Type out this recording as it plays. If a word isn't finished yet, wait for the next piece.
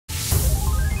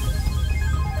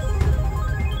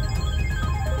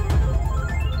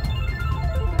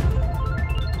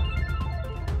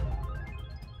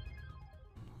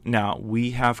Now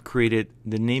we have created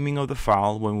the naming of the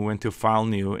file when we went to File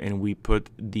New, and we put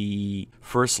the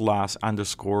first last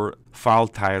underscore file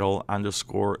title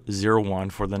underscore 01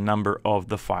 for the number of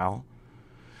the file.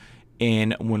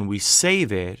 And when we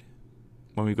save it,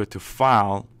 when we go to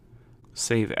File,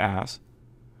 Save As,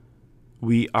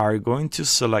 we are going to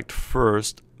select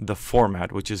first the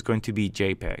format, which is going to be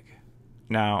JPEG.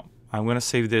 Now I'm going to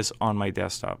save this on my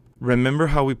desktop. Remember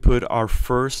how we put our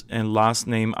first and last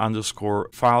name underscore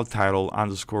file title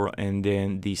underscore and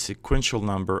then the sequential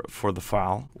number for the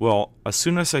file? Well, as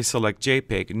soon as I select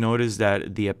JPEG, notice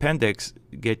that the appendix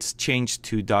gets changed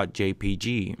to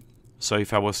 .jpg. So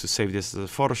if I was to save this as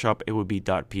a Photoshop, it would be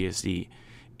 .psd.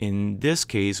 In this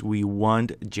case, we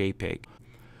want JPEG.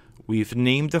 We've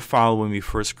named the file when we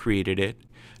first created it.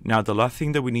 Now the last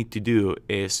thing that we need to do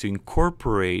is to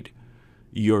incorporate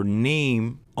your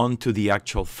name onto the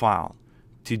actual file.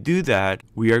 To do that,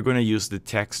 we are going to use the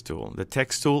text tool. The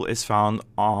text tool is found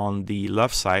on the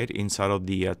left side inside of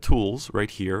the tools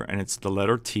right here, and it's the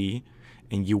letter T,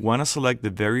 and you want to select the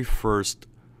very first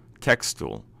text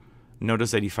tool.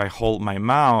 Notice that if I hold my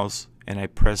mouse and I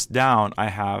press down, I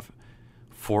have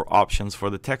 4 options for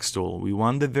the text tool. We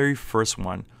want the very first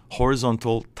one,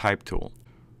 horizontal type tool.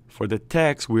 For the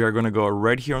text, we are going to go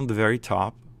right here on the very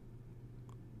top.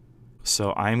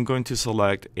 So I'm going to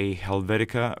select a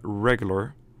Helvetica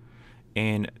regular,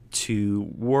 and to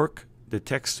work the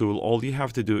text tool, all you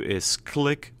have to do is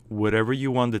click whatever you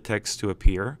want the text to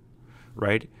appear,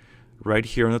 right? Right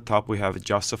here on the top we have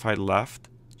justify left,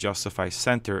 justify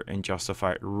center, and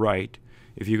justify right.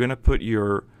 If you're going to put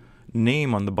your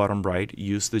name on the bottom right,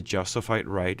 use the justified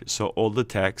right, so all the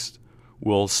text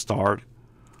will start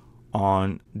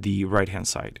on the right hand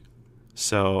side.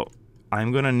 So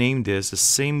I'm going to name this the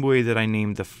same way that I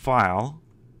named the file,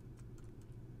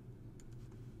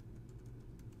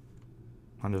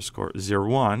 underscore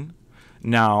 01.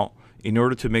 Now, in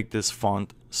order to make this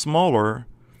font smaller,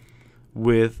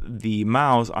 with the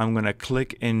mouse, I'm going to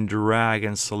click and drag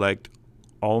and select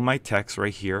all my text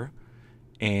right here.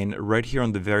 And right here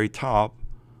on the very top,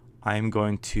 I'm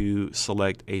going to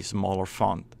select a smaller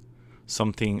font,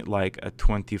 something like a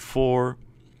 24,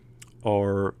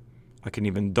 or I can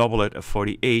even double it, a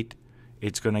 48.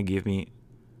 It's going to give me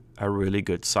a really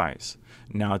good size.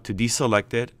 Now to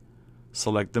deselect it,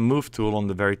 select the move tool on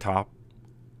the very top,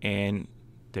 and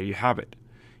there you have it.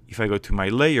 If I go to my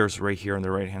layers right here on the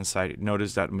right hand side,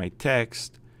 notice that my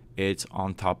text is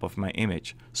on top of my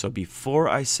image. So before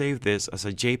I save this as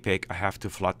a JPEG, I have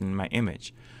to flatten my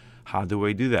image. How do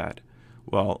I do that?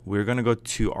 Well, we're going to go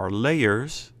to our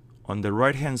layers. On the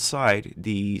right hand side,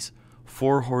 these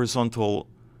 4 horizontal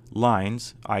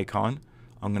lines icon,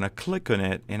 I'm going to click on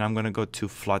it and I'm going to go to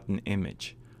flatten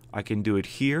image. I can do it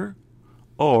here,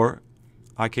 or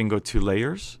I can go to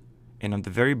layers, and on the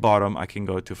very bottom I can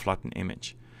go to flatten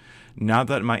image. Now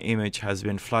that my image has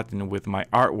been flattened with my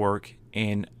artwork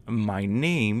and my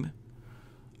name,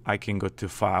 I can go to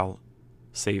File,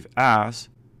 Save As,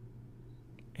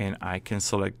 and I can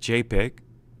select JPEG.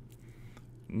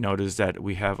 Notice that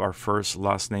we have our first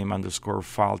last name underscore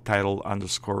file title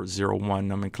underscore 01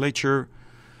 nomenclature.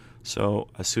 So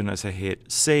as soon as I hit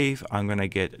save, I'm going to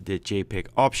get the JPEG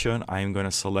option. I'm going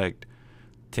to select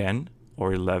 10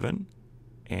 or 11,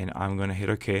 and I'm going to hit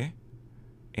OK,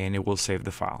 and it will save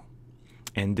the file.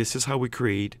 And this is how we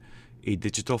create a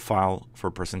digital file for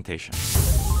presentation.